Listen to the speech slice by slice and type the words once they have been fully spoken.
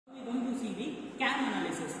see the cam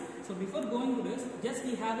analysis. So before going to this, just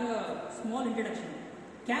we have a small introduction.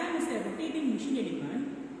 Cam is a rotating machine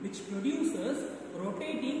element which produces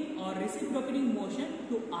rotating or reciprocating motion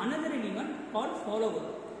to another element called follower.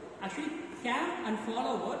 Actually, cam and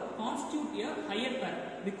follower constitute a higher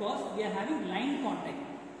pair because we are having line contact.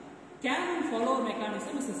 Cam and follower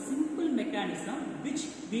mechanism is a simple mechanism which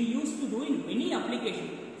we use to do in any application.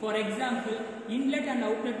 For example, inlet and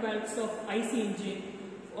outlet valves of IC engine,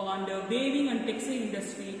 and waving and textile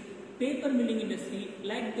industry, paper milling industry.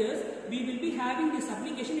 Like this, we will be having this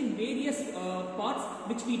application in various parts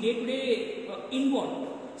which we day to day involve.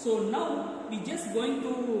 So now we just going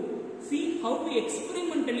to see how we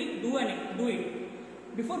experimentally do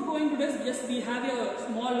it. Before going to this, just we have a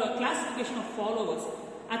small classification of followers.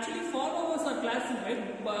 Actually, followers are classified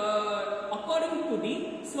according to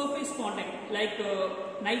the surface contact, like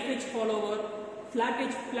knife edge follower,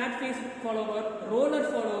 flat face follower, roller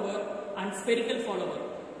follower, and spherical follower.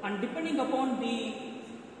 And depending upon the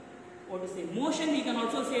motion, we can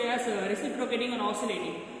also say as reciprocating and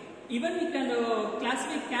oscillating. Even we can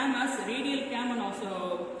classify cam as radial cam and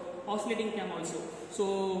also oscillating cam also.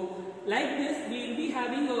 So like this, we will be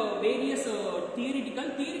having various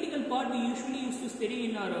theoretical part we usually used to study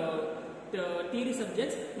in our theory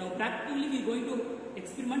subjects. Now practically we are going to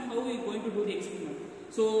experiment how we are going to do the experiment.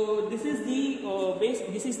 So this is the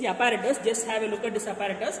this is the apparatus. Just have a look at this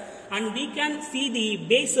apparatus, and we can see the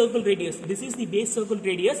base circle radius. This is the base circle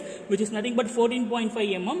radius, which is nothing but 14.5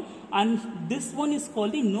 mm, and this one is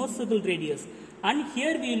called the nose circle radius. And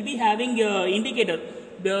here we will be having indicator.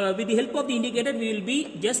 With the help of the indicator, we will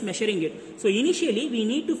be just measuring it. So initially, we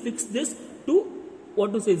need to fix this to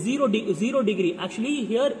 0 degree. Actually,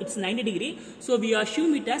 here it's 90 degree. So we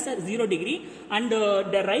assume it as a 0 degree, and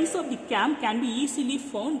the rise of the cam can be easily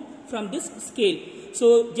found from this scale.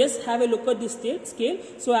 So just have a look at this scale.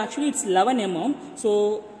 So actually, it's 11 mm.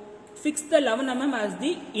 So fix the 11 mm as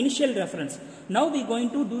the initial reference. Now we are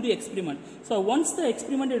going to do the experiment. So once the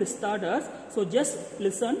experiment is started, so just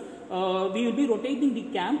listen. We will be rotating the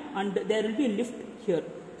cam, and there will be a lift here.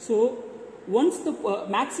 So once the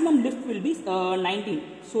maximum lift will be 19.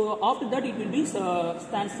 So after that it will be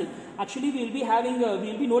standstill. Actually we will be having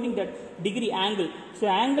we will be noting that degree angle. So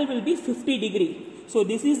angle will be 50 degree. So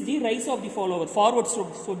this is the rise of the follower, forward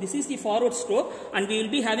stroke. So this is the forward stroke, and we will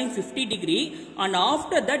be having 50 degree, and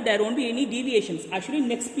after that there won't be any deviations. Actually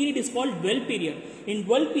next period is called dwell period. In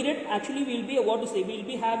dwell period, actually we will be we will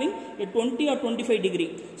be having a 20 or 25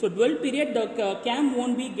 degree. So dwell period, the cam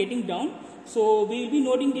won't be getting down. So we will be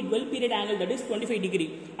noting the dwell period angle, that is 25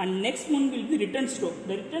 degree. And next one will be return stroke.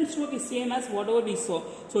 The return stroke is same as whatever we saw.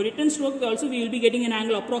 So return stroke also we will be getting an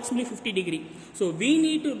angle approximately 50 degree. So we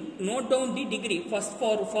need to note down the degree. First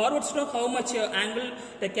for forward stroke, how much angle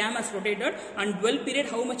the cam has rotated, and dwell period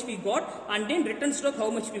how much we got, and then return stroke how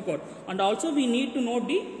much we got. And also we need to note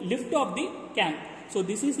the lift of the cam. So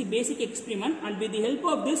this is the basic experiment, and with the help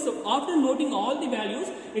of this, so after noting all the values,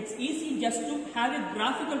 it's easy just to have a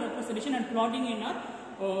graphical representation and plotting in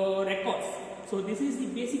our records. So this is the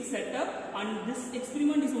basic setup, and this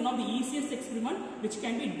experiment is one of the easiest experiment which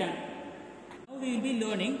can be done. Now we will be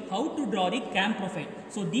learning how to draw the cam profile.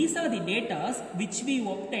 So these are the data which we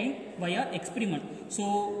obtained via experiment.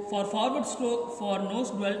 So for forward stroke, for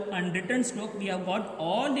nose dwell, and return stroke, we have got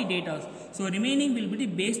all the data. So remaining will be the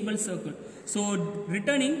base bell circle. So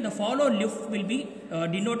returning, the follow lift will be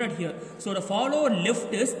denoted here. So the follow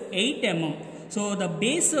lift is 8 mm. So the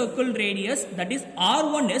base circle radius, that is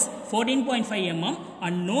R1, is 14.5 mm,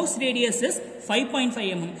 and nose radius is 5.5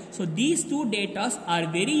 mm. So these two data are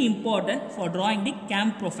very important for drawing the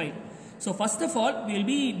cam profile. So first of all, we will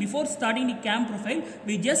be, before starting the cam profile,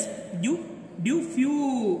 we just do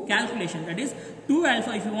few calculation, that is 2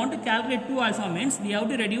 alpha. If you want to calculate 2 alpha means we have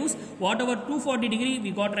to reduce whatever 240 degree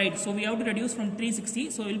we got right. So we have to reduce from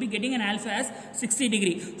 360. So we will be getting an alpha as 60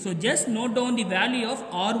 degree. So just note down the value of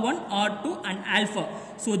R1, R2 and alpha.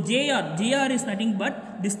 So JR is nothing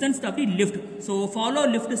but distance of the lift. So follow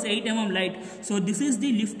lift is 8 mm light. So this is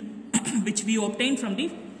the lift which we obtained from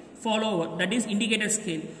the follower, that is indicator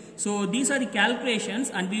scale. So these are the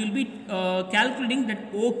calculations, and we will be calculating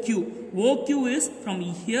that OQ. OQ is from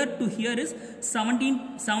here to here is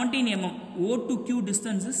 17 mm. O to Q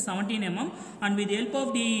distance is 17 mm, and with the help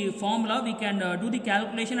of the formula we can do the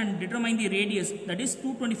calculation and determine the radius, that is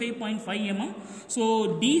 225.5 mm.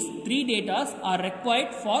 So these three data are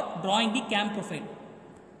required for drawing the cam profile.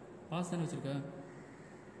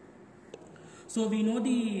 So we know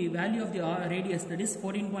the value of the radius, that is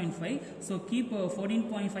 14.5. So keep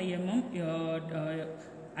 14.5 mm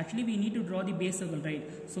Actually we need to draw the base circle, right?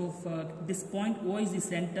 So this point O is the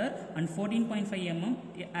center and 14.5 mm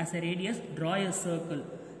as a radius. Draw a circle,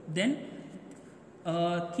 then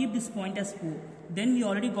keep this point as O. Then we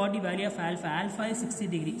already got the value of alpha. Alpha is 60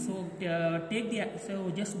 degrees.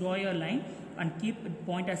 So just draw your line and keep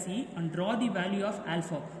point as E and draw the value of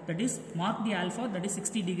alpha. That is, mark the alpha, that is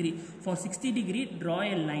 60 degree. For 60 degree, draw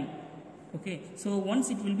a line. Okay, so once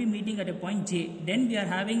it will be meeting at a point J, then we are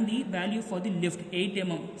having the value for the lift 8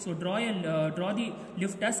 mm. So draw the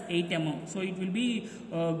lift as 8 mm. So it will be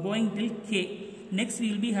going till K. Next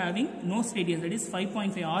we will be having nose radius, that is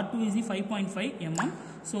 5.5. R2 is the 5.5 mm.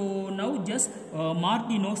 So now just mark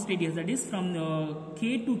the nose radius, that is from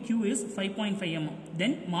K to Q is 5.5 mm.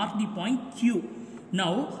 Then mark the point Q.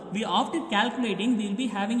 Now we, after calculating, we will be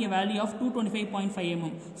having a value of 225.5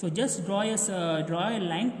 mm. So just draw a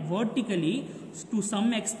line vertically to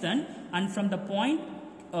some extent, and from the point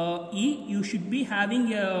E you should be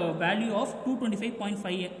having a value of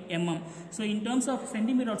 225.5 mm. So in terms of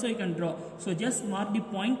centimeter also you can draw. So just mark the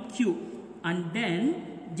point Q and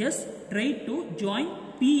then just try to join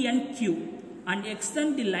P and Q and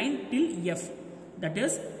extend the line till F. That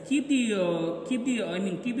is, keep your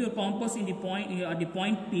compass in the point at the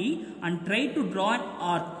point P and try to draw an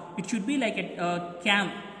arc. It should be like a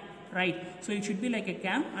cam, right? So it should be like a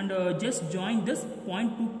cam, and just join this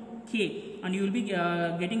point to K, and you will be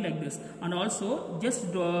getting like this. And also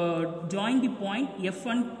just join the point F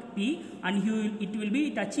and P, and it will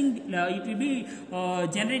be touching. It will be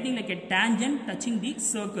generating like a tangent touching the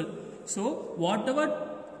circle. So whatever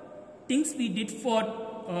things we did for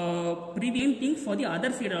previous thing for the other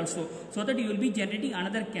side also, so that you will be generating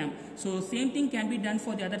another cam. So same thing can be done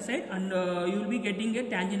for the other side, and you will be getting a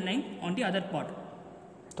tangent line on the other part.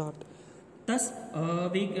 Thus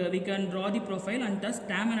we can draw the profile, and thus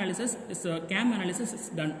cam analysis is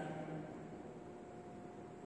done.